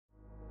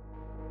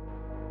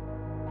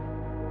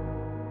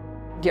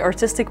The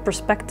artistic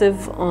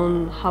perspective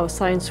on how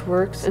science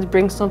works, it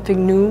brings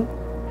something new.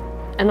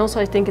 And also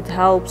I think it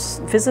helps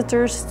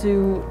visitors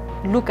to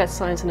look at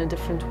science in a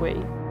different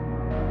way.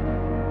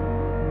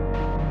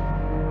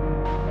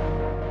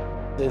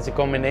 It's a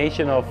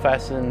combination of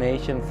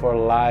fascination for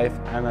life,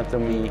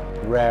 anatomy,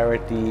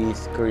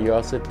 rarities,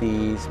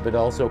 curiosities, but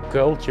also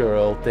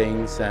cultural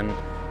things, and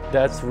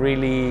that's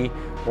really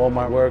what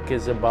my work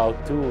is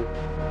about too.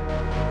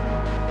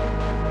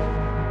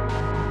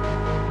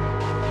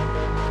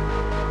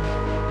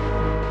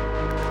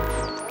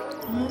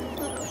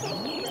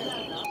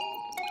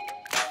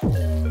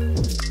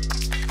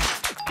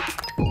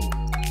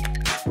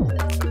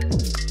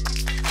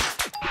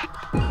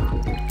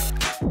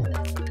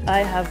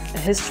 I have a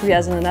history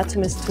as an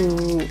anatomist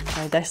to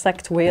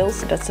dissect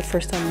whales. That's the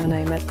first time when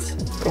I met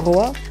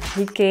ROA.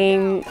 He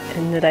came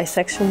in the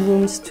dissection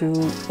rooms to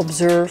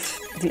observe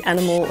the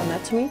animal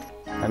anatomy.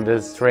 And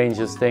the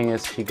strangest thing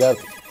is he got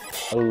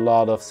a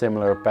lot of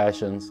similar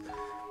passions,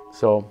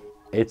 so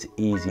it's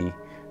easy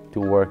to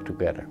work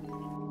together.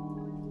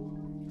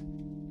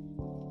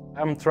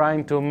 I'm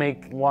trying to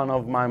make one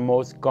of my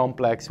most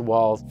complex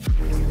walls.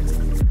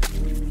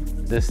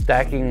 The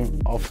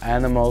stacking of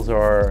animals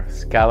or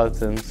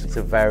skeletons, it's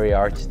a very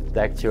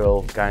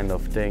architectural kind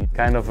of thing,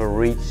 kind of a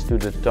reach to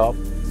the top.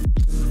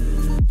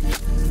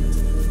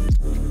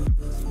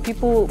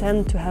 People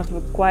tend to have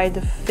quite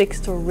a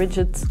fixed or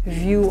rigid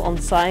view on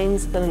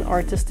science, and an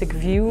artistic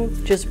view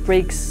just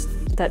breaks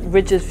that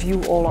rigid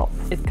view all up.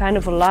 It kind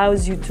of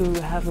allows you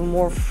to have a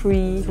more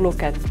free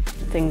look at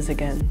things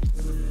again.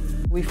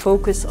 We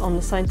focus on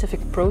the scientific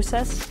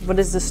process. What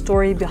is the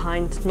story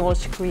behind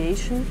knowledge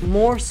creation,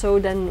 more so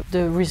than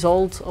the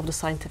result of the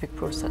scientific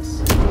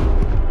process.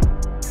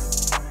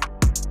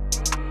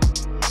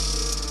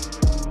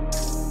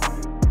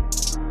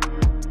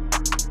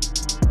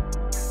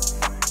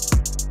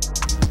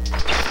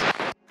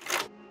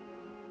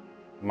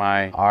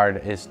 My art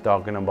is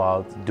talking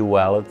about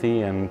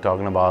duality and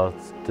talking about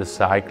the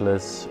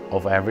cycles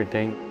of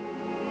everything.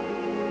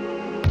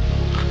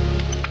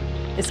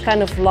 It's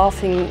kind of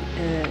laughing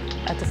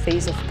at the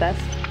face of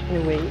death,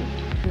 in a way,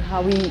 and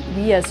how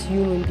we as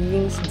human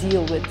beings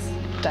deal with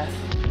death.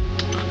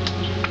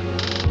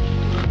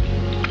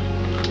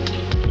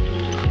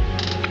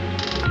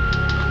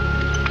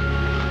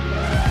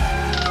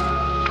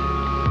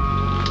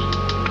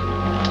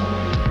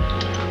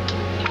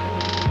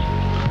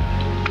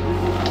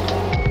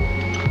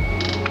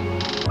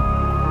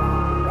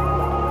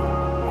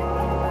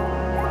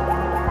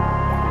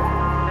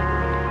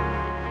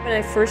 When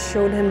I first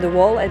showed him the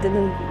wall, I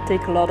didn't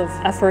take a lot of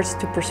efforts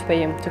to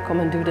persuade him to come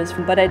and do this.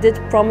 But I did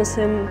promise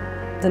him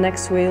the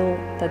next whale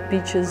that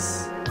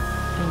beaches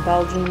in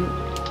Belgium,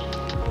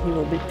 he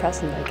will be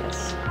present, I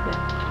guess.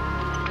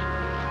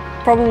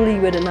 Yeah. Probably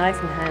with a knife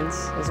in hands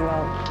as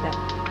well.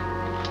 Yeah.